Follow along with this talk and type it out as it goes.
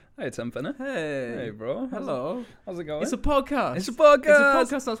Hey, Tenpennie. Hey, bro. Hello. How's it going? It's a podcast. It's a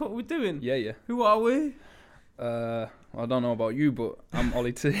podcast. That's what we're doing. Yeah. Who are we? I don't know about you, but I'm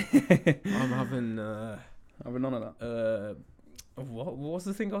Oli Tea. I'm having Having none of that. what's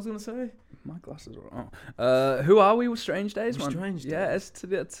the thing I was gonna say? My glasses are on. Who are we with Strange Days, man? Strange Days. Yeah, it's to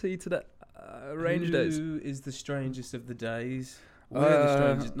the T to the Range Days. Who is the strangest of the days? We're the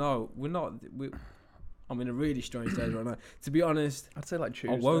strangest. No, we're not. I'm in a really strange days right now. To be honest, I'd say like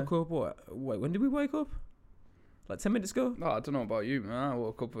Tuesday. I woke up. Wait, when did we wake up? Like 10 minutes ago? Oh, I don't know about you, man. I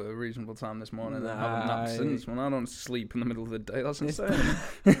woke up at a reasonable time this morning and haven't napped since. When I don't sleep in the middle of the day, that's insane.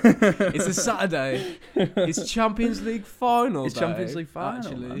 It's a Saturday. It's Champions League final. It's Champions League final,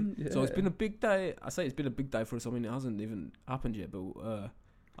 actually. man. Yeah. So it's been a big day. I say it's been a big day for us. I mean, it hasn't even happened yet, but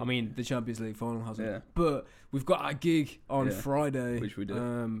I mean, the Champions League final hasn't. Yeah. But we've got our gig on Friday, which we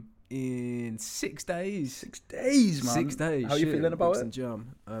do. In 6 days. 6 days, man. 6 days. How are you feeling about it?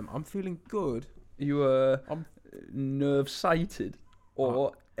 Jam. I'm feeling good. You nerve-sighted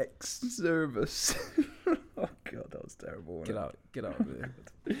or ex-nervous? Oh god, that was terrible. Get out of it. Get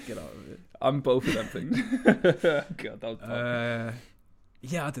out of it. I'm both of them things. God, that was bad.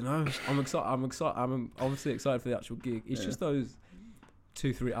 Yeah, I don't know. I'm excited. I'm obviously excited for the actual gig. It's just those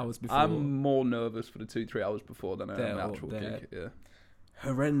 2-3 hours before. I'm more nervous for the 2-3 hours before than the actual gig. Yeah.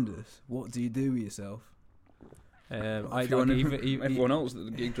 Horrendous. What do you do with yourself? Everyone else at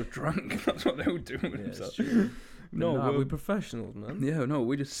the gig just drank. That's what they were doing with themselves. No, we're professionals, man. Yeah, no,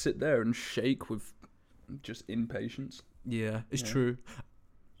 we just sit there and shake with just impatience. Yeah, it's true.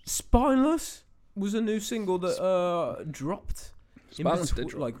 Spineless was a new single that dropped. Spineless did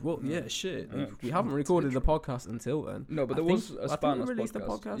drop. Like, what? Yeah, shit. Yeah, we haven't recorded the podcast until then. No, but there was a Spineless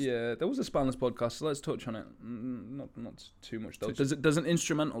podcast. Yeah, there was a Spineless podcast, so let's touch on it. Not too much, though. There's an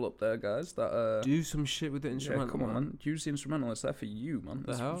instrumental up there, guys. That do some shit with the instrumental. Yeah, come on, man. Use the instrumental. It's there for you, man.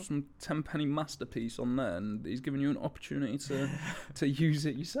 The hell? Some Tenpennie masterpiece on there, and he's giving you an opportunity to use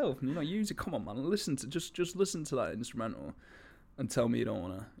it yourself. And, use it. Come on, man. Listen to just listen to that instrumental, and tell me you don't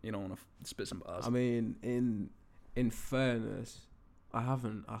wanna spit some bars. I mean, in fairness, I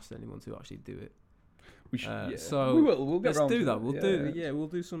haven't asked anyone to actually do it. We should. So we will. We'll get let's do that. We'll We'll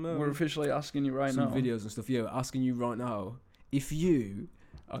do some. We're officially asking you right some now. Some videos and stuff. Yeah, we're asking you right now. If you,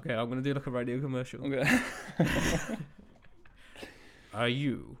 okay, I'm gonna do like a radio commercial. Okay. Are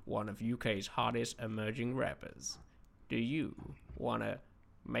you one of UK's hottest emerging rappers? Do you wanna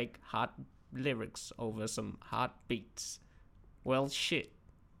make hot lyrics over some hot beats? Well, shit.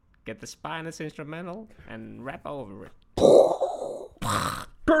 Get the Spineless instrumental and rap over it.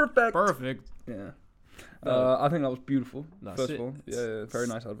 Perfect. Yeah. I think that was beautiful. First of all, yeah, very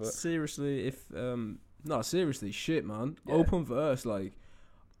nice advert. Seriously, seriously, shit, man. Yeah. Open verse, like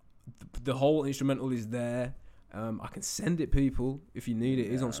the whole instrumental is there. I can send it people if you need it.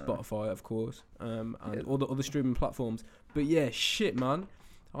 It is on Spotify, of course, and all the other streaming platforms. But yeah, shit, man.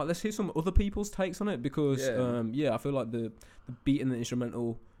 Right, let's hear some other people's takes on it because I feel like the beat in the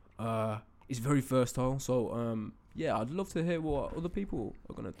instrumental is very versatile. So I'd love to hear what other people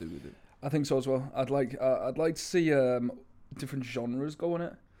are gonna do with it. I think so as well. I'd like to see different genres go in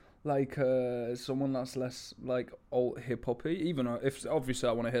it, like someone that's less like alt hip hoppy. Even if obviously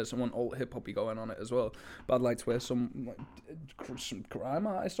I want to hear someone alt hip hoppy going on it as well, but I'd like to hear some grime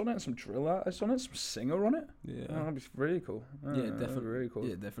artist on it, some drill artist on it, some singer on it. Yeah, that'd be really cool. Yeah, definitely really cool.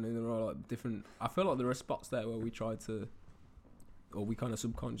 Yeah, definitely. There are like different. I feel like there are spots there where we tried to, or we kind of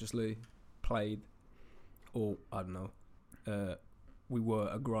subconsciously played. Or, I don't know, we were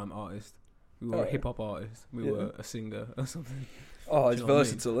a grime artist, we were a hip-hop artist, we were a singer or something. Oh, it's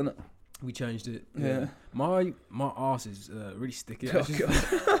versatile, isn't it? We changed it. Yeah. My arse is really sticky. I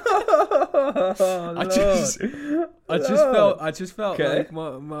just felt like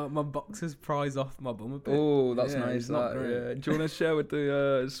my boxers prise off my bum a bit. Oh, that's nice. Not great. Yeah. Do you want to share with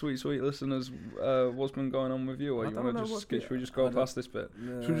the sweet listeners what's been going on with you? Or you want to just should we just go past this bit?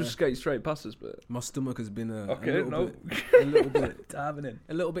 Yeah. Should we just skate straight past this bit? My stomach has been a little bit diving in.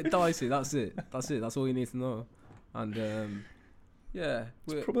 A little bit dicey. That's it. That's all you need to know. And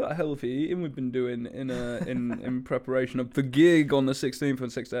it's probably that healthy eating we've been doing in preparation of the gig on the 16th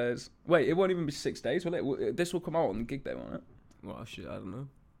and 6 days. Wait, it won't even be 6 days, will it? This will come out on the gig day, won't it? Well, shit, I don't know.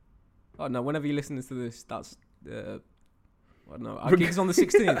 Oh no, whenever you listen to this, that's I don't know. Our gig's on the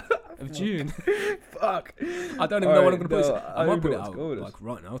 16th of June. Fuck. I don't even know what I'm gonna put. I might put it out like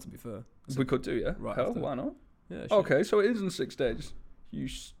right now. To be fair, we could do, yeah. Right. Hell, why not? Yeah. Shit. Okay, so it is in 6 days.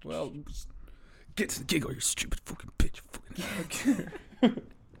 Get to the gig, or you stupid fucking bitch.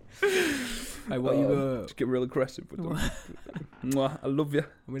 Hey, what you Just get real aggressive with them. Mwah, I love you.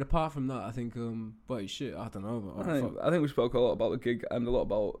 I mean, apart from that, I think but shit, I don't know. I think we spoke a lot about the gig and a lot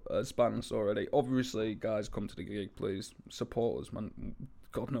about Spanish already. Obviously, guys, come to the gig, please support us, man.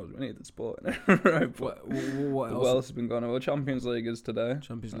 God knows we need the support. Right, what what else? else has been going on? Well, Champions League is today.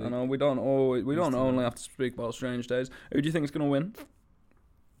 Champions League. I know we don't only have to speak about strange days. Who do you think is going to win?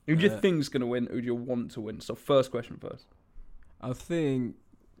 Who do you think's going to win? Who do you want to win? So first question first. I think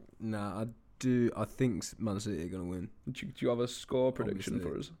I think Man City are going to win. Do you have a score prediction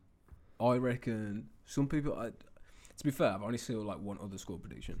Obviously. for us? I reckon some people. To be fair, I've only seen like one other score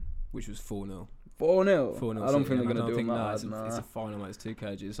prediction, which was 4-0. 4-0. 4-0. I don't think City, they're going to do nah, that. it's a final, mate. It's 2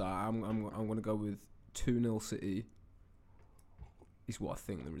 kgs. So I'm going to go with 2-0 City. Is what I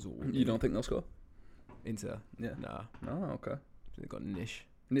think the result will be. You don't think they'll score? Inter? Yeah. Nah. Oh, okay. They got Nish.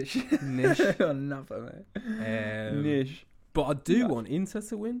 Nish. Nothing, mate. Nish. But I do want Inter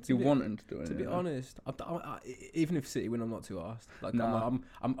to win. You want them to do it? To be honest, I, even if City win, I'm not too arsed. Like Nah.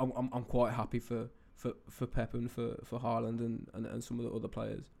 I'm quite happy for Pep and for Haaland and some of the other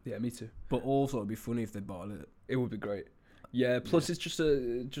players. Yeah, me too. But also, it'd be funny if they bottle it. It would be great. Yeah. Plus, it's just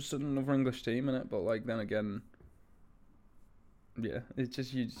another English team in it. But like then again, yeah, it's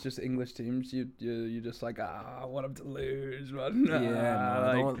just English teams. You just like I want them to lose, man.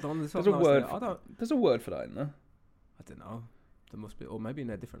 There's a word for that, isn't there? I don't know. There must be, or maybe in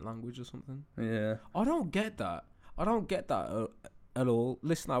a different language or something. Yeah. I don't get that. At all.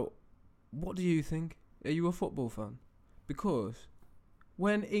 Listen out. What do you think? Are you a football fan? Because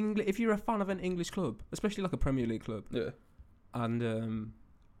if you're a fan of an English club, especially like a Premier League club, Yeah. and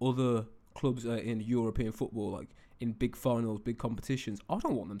other clubs are in European football, like in big finals, big competitions, I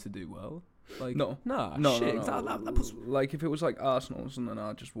don't want them to do well. Like No. shit. That puts, Like if it was like Arsenal or something,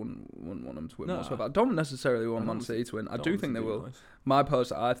 I just wouldn't want them to win. Nah. Whatsoever. I don't necessarily want Man City to win. I do think they will. I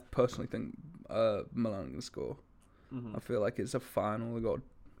personally think Milan can score. Mm-hmm. I feel like it's a final.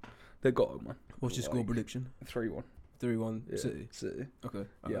 They got it, man. What's your score prediction? 3-1. 3-1 Yeah, City. City. Okay.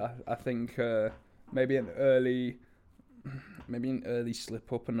 Yeah, I think maybe an early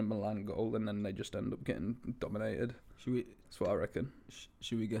slip up and a Milan goal, and then they just end up getting dominated. That's what I reckon.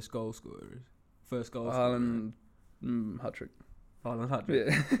 Should we guess goal scorers? First goal. Haaland hat trick. Haaland hat trick.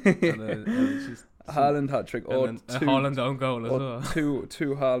 Yeah. Haaland hat trick or two. Haaland own goal as Or well.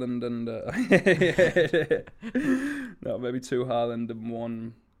 two Haaland and no, maybe 2 Haaland and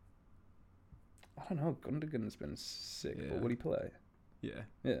 1. I don't know. Gundogan's been sick, Yeah. but will he play? Yeah.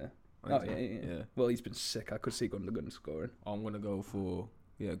 Yeah. I think so. Yeah. Well, he's been sick. I could see Gundogan scoring. I'm gonna go for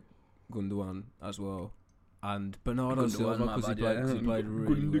Gundogan as well, and Bernardo Silva Gundogan, because my he bad, played yeah.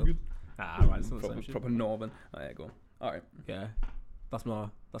 really well. Gundogan. Right, it's not the same Proper, shit. proper Northern. Oh, yeah, go on. All right. Yeah, that's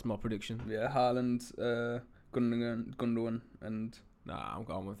my prediction. Yeah, Haaland, Gundogan, and I'm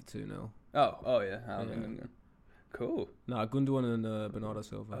going with 2-0. oh yeah, Haaland, Yeah. Gundogan. Cool. Gundogan and Bernardo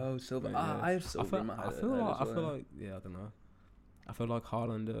Silva. Oh, Silva. Yeah. I have Silva in my head. I feel like I don't know. I feel like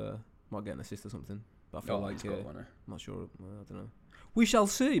Haaland might get an assist or something, but I feel like I'm not sure. I don't know. We shall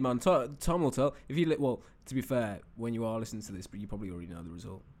see, man. Time will tell. If you to be fair, when you are listening to this, but you probably already know the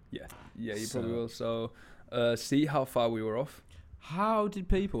result. Yeah, you probably will. So, see how far we were off. How did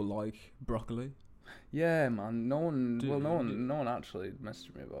people like broccoli? Yeah, man. No one actually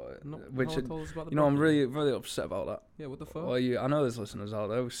messaged me about it. Which told us about the I'm broccoli? really, really upset about that. Yeah, what the fuck? Well, I know there's listeners out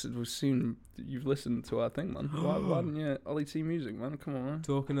there. We've seen you've listened to our thing, man. Why didn't you Oli Tea music, man? Come on, man.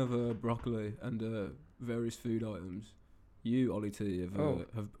 Talking of broccoli and various food items, you Oli Tea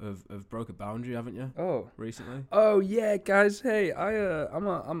have broke a boundary, haven't you? Oh, Recently. Oh yeah, guys. Hey, I'm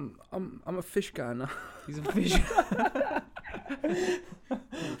a fish guy now. He's a fish.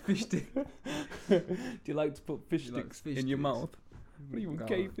 Fish stick. Do you like to put fish sticks in your mouth? What are you, a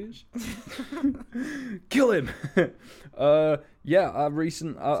gay fish? Kill him. Yeah, I've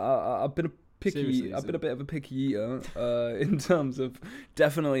been a picky. Seriously, I've been a bit of a picky eater. In terms of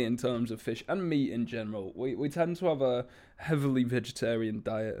fish and meat in general. We tend to have a heavily vegetarian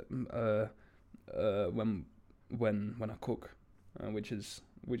diet. When I cook, which is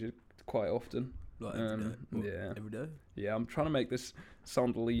quite often. Like every day. Yeah, I'm trying to make this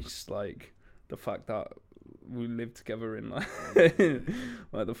sound least like the fact that we live together in like,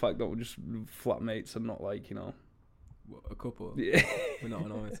 like the fact that we're just flatmates and not like What, a couple. Yeah. We're not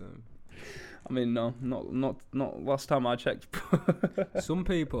an item. I mean, no, not last time I checked. Some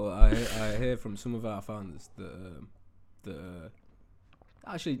people I hear from some of our fans that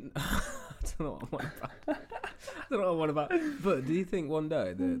actually I don't know what I'm on about. But do you think one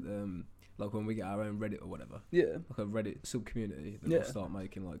day that like when we get our own Reddit or whatever, Yeah. like a Reddit sub community, then Yeah. we'll start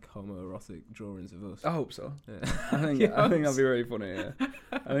making like homoerotic drawings of us. I hope so. Yeah. I think that'd be really funny. Yeah,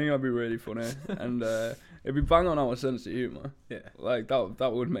 I think that'd be really funny, and it'd be bang on our sense of humor. Yeah. Like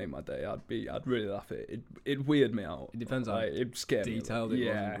that would make my day. I'd really laugh it. It'd weird me out. It depends how like, it'd scare detailed me. it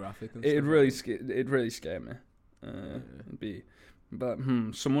was Yeah, and graphic and it'd stuff. really scare me. It'd be, but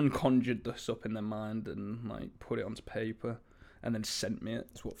someone conjured this up in their mind and like put it onto paper, and then sent me it.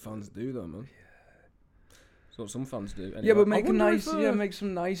 That's what fans do, though, man. That's what some fans do. Anyway, Yeah, but make I a wonder nice, if, make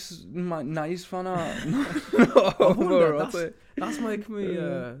some nice fan art. I wonder, that's making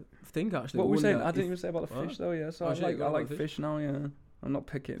me think actually. What were we saying? wonder I didn't if even say about the What? fish though. Yeah, so Oh, I shit, like go I on like about the fish now. Yeah, I'm not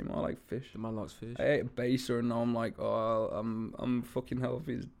picky anymore. I like fish. the man likes fish. I ate a baser and now I'm like, oh, I'm fucking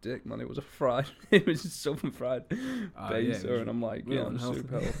healthy as dick, man. It was a fried, it was just something fried baser, and I'm like, real yeah, I'm unhealthy.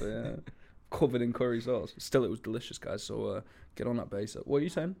 super healthy. Yeah, covered in curry sauce. Still, it was delicious, guys. So get on that baser. What are you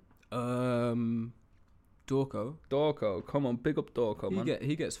saying? Dorko. Come on, big up Dorko, man.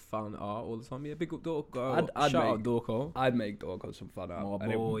 He gets fan art all the time. Yeah, big up Dorko. I'd Shout out make- Dorko. I'd make Dorko some fan art. My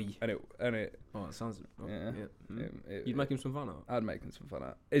and boy. And it, Oh, it sounds. yeah. Mm. You'd make him some fan art. I'd make him some fan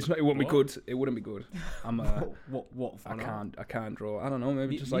art. It's not. It wouldn't be What? good. It wouldn't be good. I'm What fan art? I can't draw. I don't know.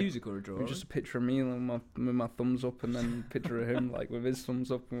 Maybe just like music or a drawing. just a picture of me with my thumbs up, and then a picture of him like with his thumbs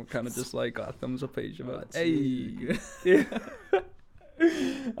up, and we're kind of just like got our thumbs up at each other. That's Hey, yeah.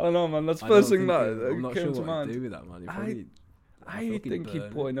 I don't know, man. That's the I first don't thing think that I'm not came sure to what mind. I'd do with that, man. I think he'd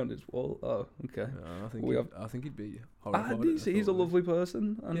point on his wall. Oh, okay. Yeah, I think he'd be I horrified. think he's a lovely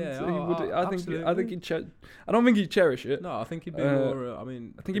person, and Yeah, he would. I think absolutely. he'd. I don't think he'd cherish it. No, I think he'd be more. I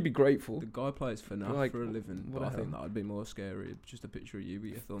think he'd be grateful. The guy plays FNAF Like, for a living, what but I the think hell? that'd be more scary. Just a picture of you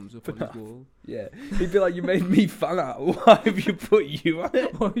with your thumbs up on his wall. Yeah, he'd be like, "You made me fan art. Why have you put you on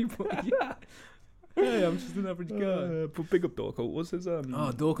it?" Why you put you? Hey, I'm just an average guy. But big up Dorko. What's his Oh,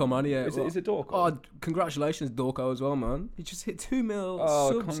 Dorko, man, yeah. Is it Dorko? Oh, congratulations, Dorko, as well, man. He just hit 2 mil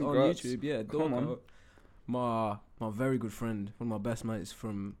subs on congrats. YouTube. Yeah, Come Dorko. My very good friend, one of my best mates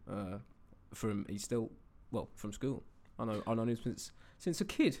from he's still, well, from school. I know him since a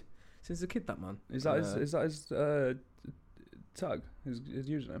kid. Since a kid, that man. Is that his tag? His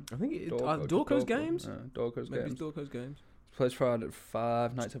username? I think Dorko's Dorko's Games? Dorko's Maybe Games. it's Dorko's Games. Plays Friday at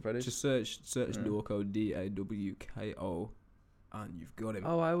 5 Nights at Freddy's. Just search Yeah. Dorko, DAWKO, and you've got him.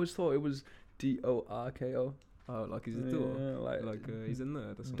 Oh, I always thought it was Dorko. Oh, like he's a door. Yeah, Like he's a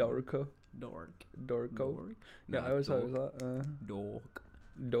nerd or something. Dorko. Dork. Yeah, I always thought it was that. Dork.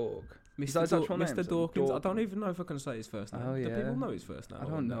 Dog. Is Mr. that his actual name? Mr. Dawkins. I don't even know if I can say his first name. Oh, Do yeah. people know his first name? I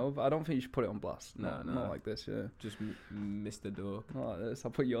don't know, but I don't think you should put it on blast. No. Not like this, yeah. Just Mr. Dork. Not like this.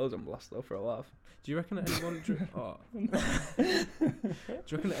 I'll put yours on blast though for a laugh. Do you reckon that anyone? Do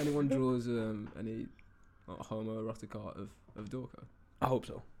you reckon that anyone draws any homoerotic art of Dorko? I hope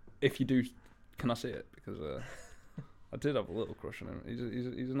so. If you do, can I see it? Because I did have a little crush on him.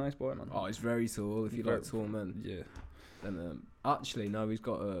 He's a nice boy, man. Oh, he's very tall. If you Very- like tall men, Yeah. and actually no, he's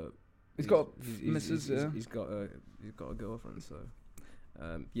got a. He's got Mrs. Yeah. He's got a girlfriend. So,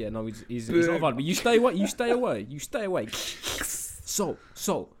 yeah, no, he's not bad. But you stay away. You stay away. So.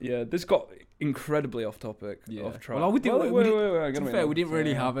 Yeah, this got incredibly off topic. Yeah. Off track. Well, we didn't. Wait, To be fair, we didn't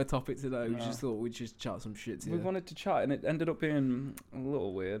really have a topic today. We No. just thought we'd just chat some shit. We wanted to chat, and it ended up being a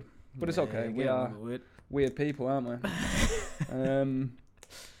little weird. But it's okay. We Yeah, are weird people, aren't we?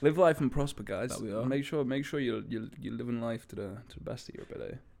 Live life and prosper, guys. That we are. Make sure you're living life to the best of your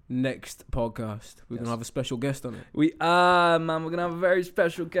ability. Next podcast, we're Yes. gonna have a special guest on it. We are, man. We're gonna have a very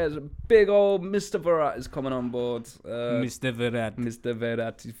special guest. Big old Mr. Virat is coming on board. Mr. Virat. Mr.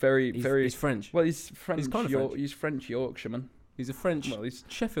 Virat. He's very. He's French. Well, he's French. He's kind of French. He's French Yorkshireman. He's a French Well, he's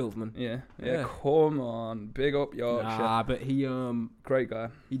Sheffield man. yeah. Yeah. Come on, big up Yorkshire. Nah, but he Great guy.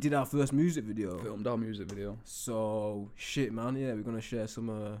 did our first music video. Filmed our music video. So shit, man. Yeah, we're gonna share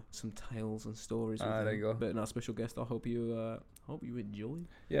some tales and stories. With him. There you go. But our special guest, I hope you enjoy.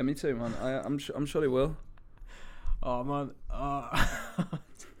 Yeah, me too, man. I'm sure they will. Oh man, I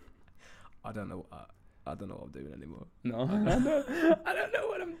don't know. I don't know what I'm doing anymore. No, I don't know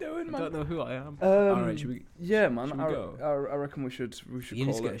what I'm doing, I man. don't know who I am. Alright, should we? Yeah, man. should we go? I reckon we should You need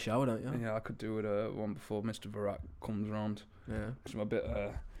to call get a it. shower, don't you? Yeah, I could do it one before Mr. Virat comes around. Yeah. Cause I'm a bit.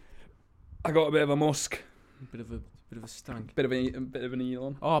 I got a bit of a musk. Bit of a stank. Bit of an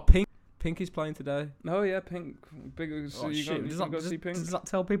Elon. Oh, Pink is playing today. No, yeah, Pink. Big. So Oh you shit! go see Pink? Does that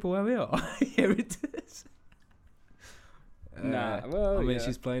tell people where we are? Here it is. Nah, well, I mean, yeah.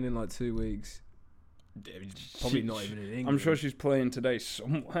 she's playing in like 2 weeks. Probably not even in England. I'm sure she's playing today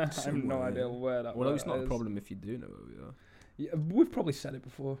somewhere. I have no Somewhere. idea where that. Well, where it's that not a is. problem if you do know where we are. Yeah, we've probably said it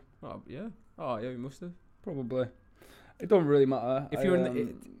before. Oh yeah. Oh yeah, we must have. Probably. It don't really matter. If you're in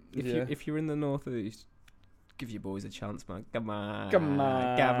the, If you're in the northeast, give your boys a chance, man. Come on. Come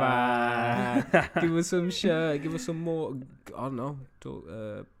on. Come on. Give us some shit. Give us some more. I don't know.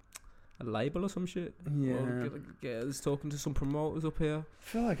 A label or some shit. Yeah. Or get us talking to some promoters up here. I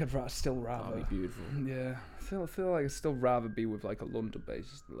feel like I'd still rather. That'd be beautiful. Yeah. I feel like I'd still rather be with like a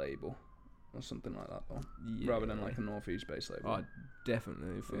London-based label or something like that though, rather than like a northeast-based label. I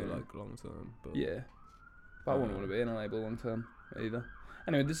definitely feel like long term. But yeah. But I wouldn't want to be in a label long term either.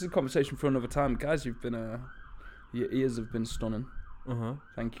 Anyway, this is a conversation for another time, guys. You've been your ears have been stunning.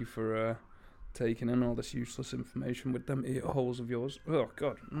 Thank you for taking in all this useless information with them ear holes of yours. Oh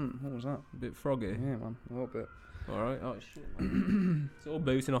God, what was that? A bit froggy. Yeah, man, a little bit. All right. Oh shit, man. It's all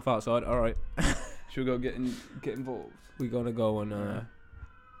booting off outside. All right. Should we go get involved? We're gonna go and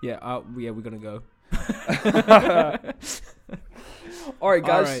we're gonna go. All right,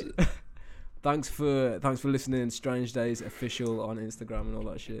 guys. All right. Thanks for listening. Strange Days official on Instagram and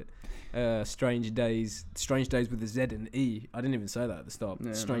all that shit. Strange Days with a Z and E. I didn't even say that at the start.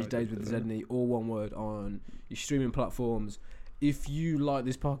 Yeah, Strange Days with a Z and E, all one word, on your streaming platforms. If you like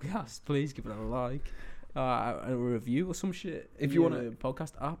this podcast, please give it a like, a review or some shit. If you want a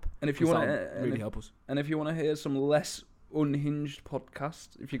podcast app, and if you want to really help us. And if you want to hear some less unhinged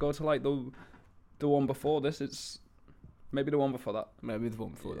podcasts, if you go to like the one before this, it's maybe the one before that. Maybe the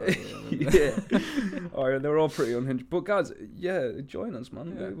one before that. Yeah. Alright, they're all pretty unhinged. But guys, join us,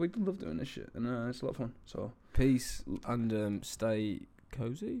 man. Yeah. We love doing this shit, and it's a lot of fun. So peace and stay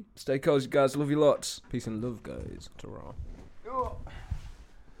cozy. Stay cozy, guys. Love you lots. Peace and love, guys. Ta-ra. Oh,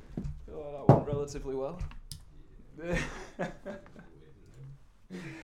 that went relatively well.